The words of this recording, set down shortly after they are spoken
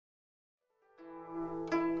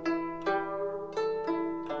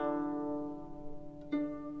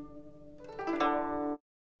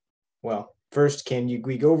first,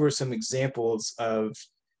 we go over some examples of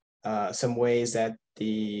some ways that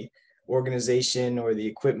the organization or the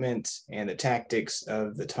equipment and the tactics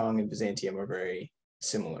of the Tang and Byzantium are very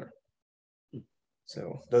similar.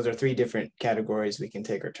 So those are three different categories. We can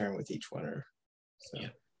take our turn with each one. Yeah.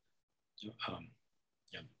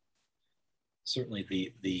 Yeah. Certainly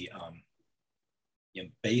the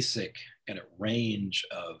basic kind of range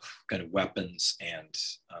of kind of weapons and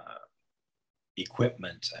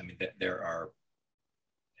equipment. I mean, there are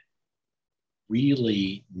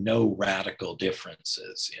really no radical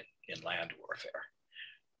differences in land warfare.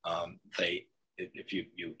 If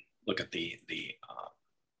you look at the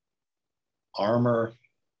armor,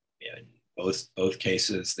 in both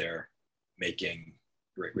cases, they're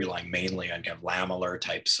relying mainly on kind of lamellar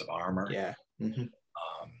types of armor. Yeah. Mm-hmm.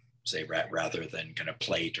 Say rather than kind of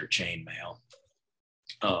plate or chainmail.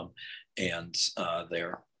 And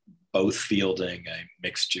they're both fielding a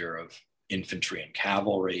mixture of infantry and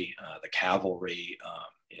cavalry. The cavalry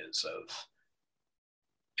is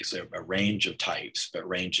a range of types, but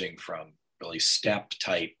ranging from really steppe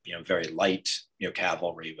type, very light,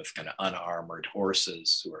 cavalry with kind of unarmored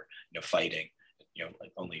horses who are, fighting,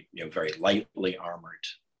 only, very lightly armored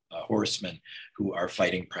horsemen who are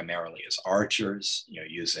fighting primarily as archers,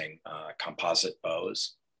 using composite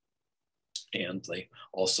bows. And they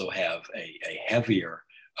also have a heavier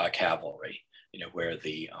cavalry, where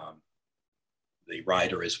the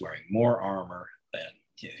rider is wearing more armor than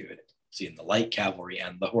you would see in the light cavalry,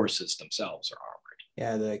 and the horses themselves are armored.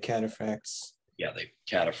 Yeah, the cataphracts. Yeah, the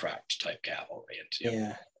cataphract type cavalry. And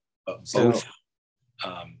yeah.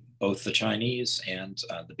 Both the Chinese and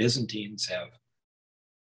the Byzantines have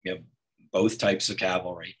both types of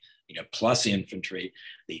cavalry, plus infantry.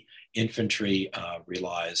 The infantry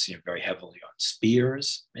relies very heavily on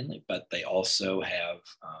spears mainly, but they also have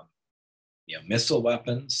missile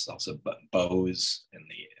weapons, also bows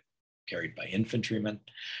carried by infantrymen,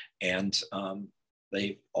 and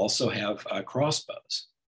they also have crossbows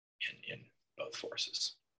in both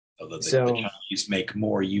forces. Although the Chinese make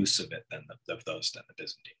more use of it than the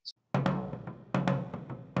Byzantines.